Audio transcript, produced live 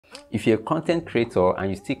If you're a content creator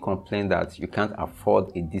and you still complain that you can't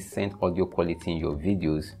afford a decent audio quality in your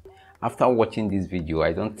videos, after watching this video,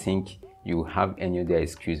 I don't think you have any other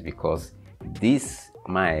excuse, because this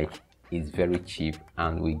mic is very cheap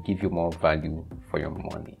and will give you more value for your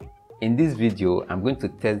money. In this video, I'm going to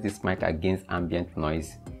test this mic against ambient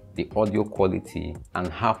noise, the audio quality, and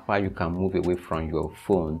how far you can move away from your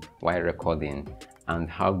phone while recording, and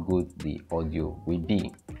how good the audio will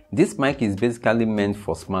be. This mic is basically meant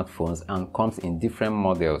for smartphones and comes in different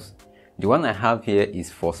models. The one I have here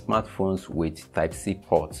is for smartphones with Type-C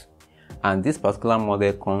port. And this particular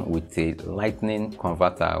model comes with a lightning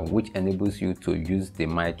converter, which enables you to use the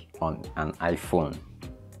mic on an iPhone.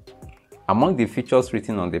 Among the features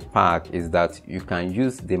written on the pack is that you can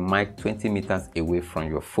use the mic 20 meters away from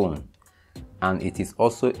your phone. And it is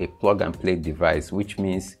also a plug and play device, which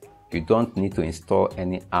means you don't need to install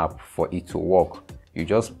any app for it to work. You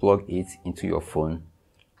just plug it into your phone,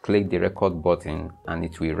 click the record button, and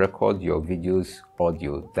it will record your video's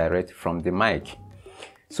audio direct from the mic.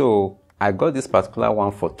 So I got this particular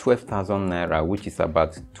one for 12,000 Naira, which is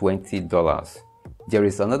about $20. There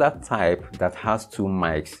is another type that has two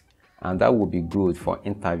mics, and that would be good for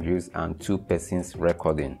interviews and two persons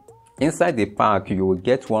recording. Inside the pack, you will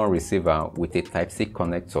get one receiver with a Type-C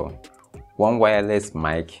connector, one wireless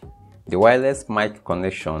mic. The wireless mic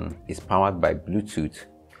connection is powered by Bluetooth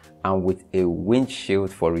and with a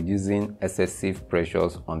windshield for reducing excessive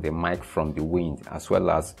pressures on the mic from the wind, as well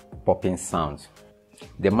as popping sounds.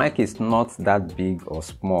 The mic is not that big or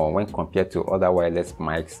small when compared to other wireless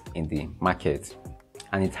mics in the market,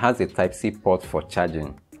 and it has a Type-C port for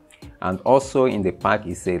charging. And also in the pack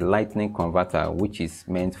is a lightning converter, which is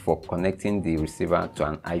meant for connecting the receiver to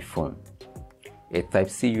an iPhone. A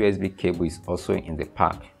Type-C USB cable is also in the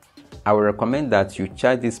pack. I will recommend that you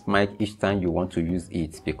charge this mic each time you want to use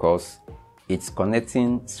it, because its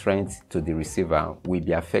connecting strength to the receiver will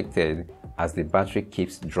be affected as the battery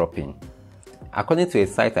keeps dropping. According to a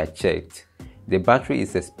site I checked, the battery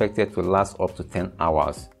is expected to last up to 10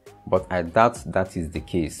 hours, but I doubt that is the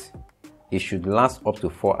case. It should last up to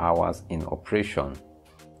 4 hours in operation.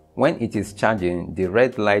 When it is charging, the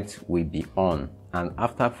red light will be on, and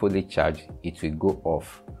after fully charged, it will go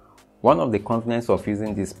off. One of the conveniences of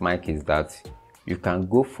using this mic is that you can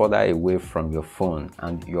go further away from your phone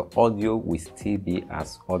and your audio will still be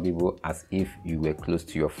as audible as if you were close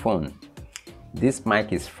to your phone. This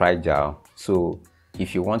mic is fragile, so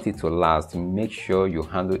if you want it to last, make sure you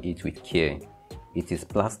handle it with care. It is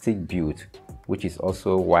plastic built, which is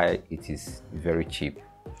also why it is very cheap.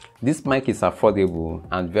 This mic is affordable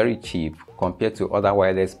and very cheap compared to other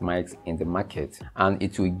wireless mics in the market, and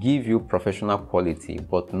it will give you professional quality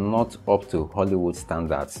but not up to Hollywood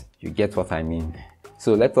standards. You get what I mean?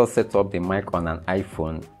 So let us set up the mic on an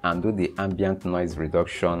iPhone and do the ambient noise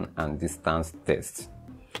reduction and distance test.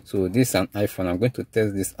 So this is an iPhone. I'm going to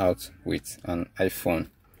test this out with an iPhone.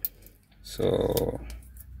 So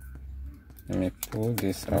let me pull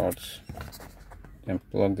this out and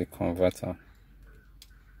plug the converter.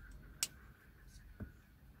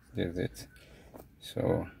 This is it.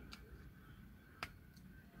 So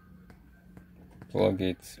plug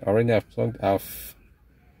it. Already I've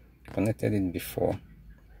connected it before.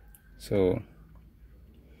 So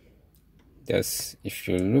if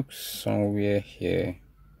you look somewhere here,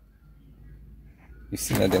 you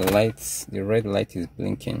see that the red light is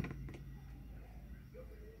blinking.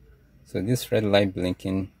 So this red light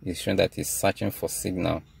blinking is showing that it's searching for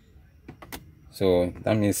signal. So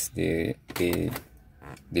that means the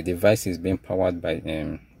device is being powered by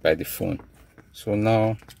the phone. So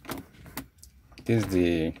now this is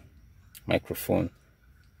the microphone.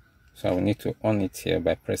 So I will need to on it here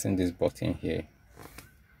by pressing this button here.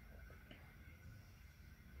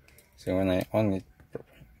 So when I on it,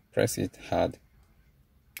 press it hard.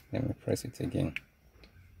 Let me press it again.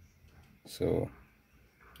 So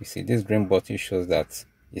you see this green button shows that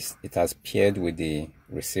it has paired with the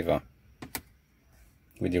receiver.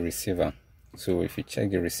 So if you check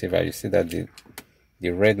the receiver, you see that the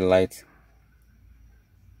red light,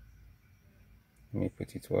 let me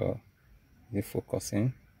put it well, is it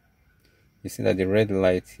focusing? You see that the red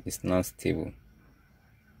light is now stable.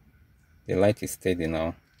 The light is steady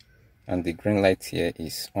now, and the green light here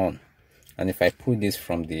is on. And if I pull this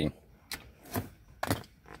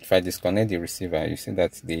if I disconnect the receiver, you see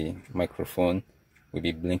that the microphone will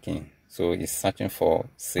be blinking. So it's searching for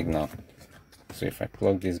signal. So if I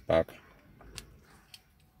plug this back,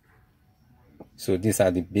 so these are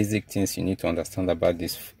the basic things you need to understand about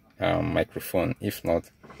this microphone. If not,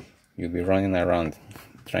 you'll be running around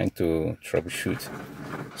trying to troubleshoot.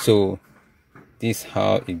 So this is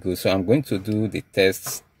how it goes. So I'm going to do the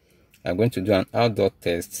tests I'm going to do an outdoor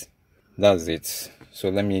test. That's it. So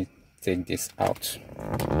let me take this out.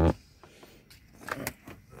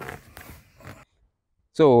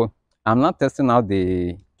 So I'm not testing out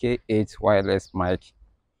the K8 wireless mic.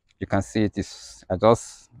 You can see it is, I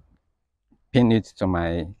just pin it to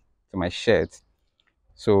my shirt.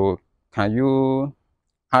 So can you,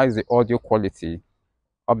 how is the audio quality?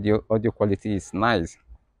 Hope the audio quality is nice.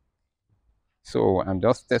 So I'm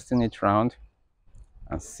just testing it around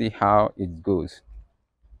and see how it goes.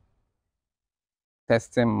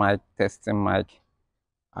 Testing mic, testing mic.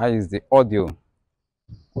 How is the audio?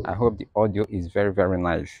 I hope the audio is very, very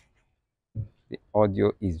nice. The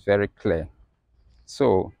audio is very clear.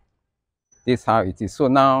 So this is how it is. So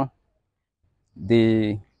now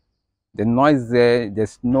the noise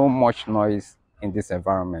there's no much noise in this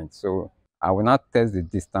environment. So I will not test the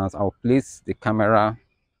distance. I'll place the camera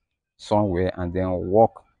somewhere and then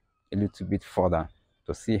walk a little bit further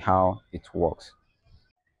to see how it works.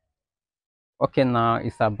 Okay, now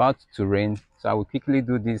it's about to rain, so I will quickly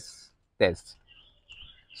do this test.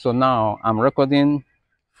 So now I'm recording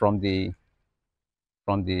from the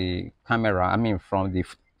camera, I mean from the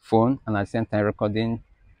phone, and at the same time recording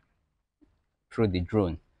through the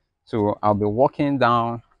drone. So I'll be walking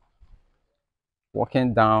down.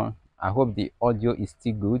 I hope the audio is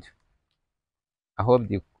still good. I hope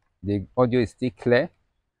the audio is still clear.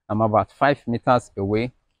 I'm about 5 meters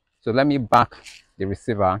away. So let me back the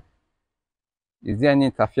receiver. Is there any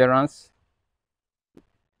interference?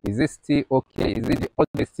 Is it still okay? Is it the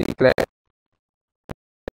audio still clear?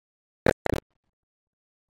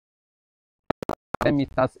 10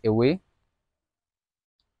 meters away.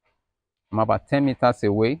 I'm about 10 meters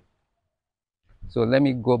away. So let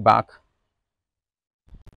me go back.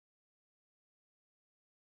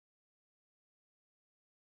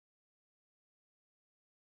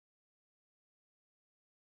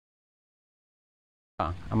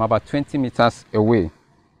 I'm about 20 meters away.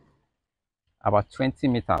 About 20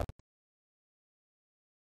 meters.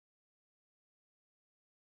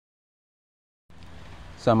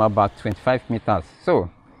 So I'm about 25 meters. So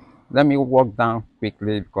let me walk down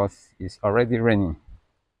quickly because it's already raining.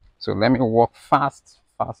 So let me walk fast.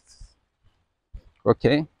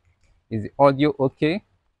 Okay. Is the audio okay?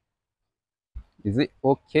 Is it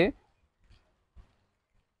okay?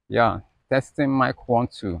 Yeah. Testing mic 1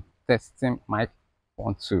 2. Testing mic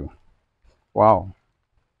 1 2. Wow.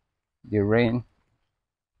 The rain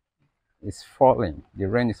is falling. The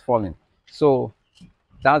rain is falling. So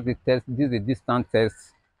that's the test. This is a distant test,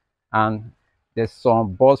 and there's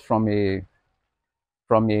some buzz from a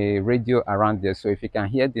radio around there. So if you can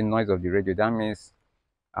hear the noise of the radio, that means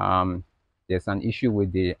there's an issue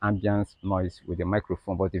with the ambient noise with the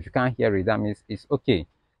microphone. But if you can't hear it, that means it's okay.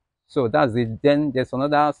 So that's it. Then there's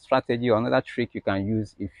another strategy or another trick you can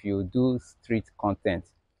use if you do street content.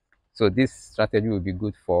 So this strategy will be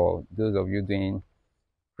good for those of you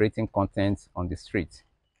creating content on the street.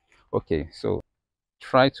 Okay, so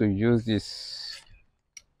try to use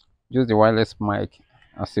the wireless mic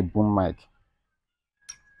as a boom mic.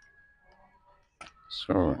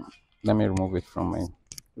 So let me remove it from my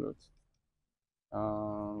clothes.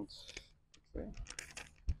 And okay.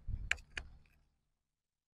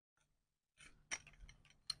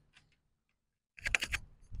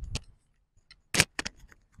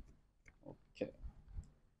 Okay.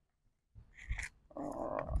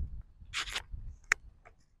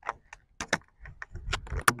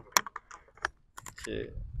 Okay,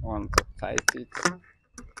 want to tight it.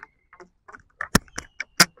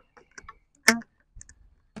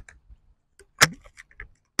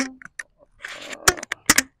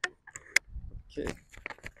 Okay,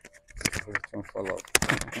 everything fall off.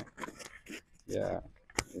 Yeah,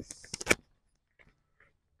 it's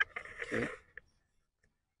okay.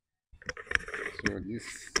 So this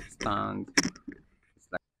stand is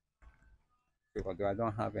like, although I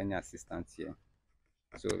don't have any assistant here.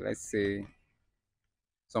 So let's say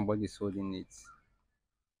somebody is holding it,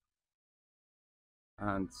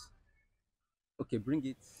 and okay, bring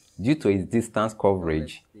it. Due to its distance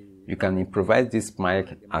coverage, you can improvise this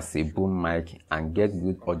mic as a boom mic and get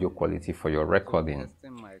good audio quality for your recording.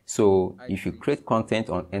 So if you create content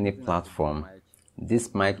on any platform,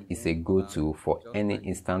 this mic is a go-to for any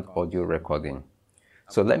instant audio recording.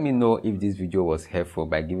 So let me know if this video was helpful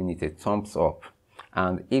by giving it a thumbs up.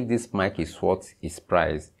 And if this mic is worth its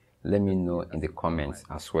price, let me know in the comments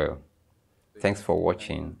as well. Thanks for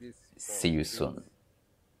watching. See you soon.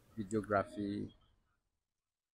 Videography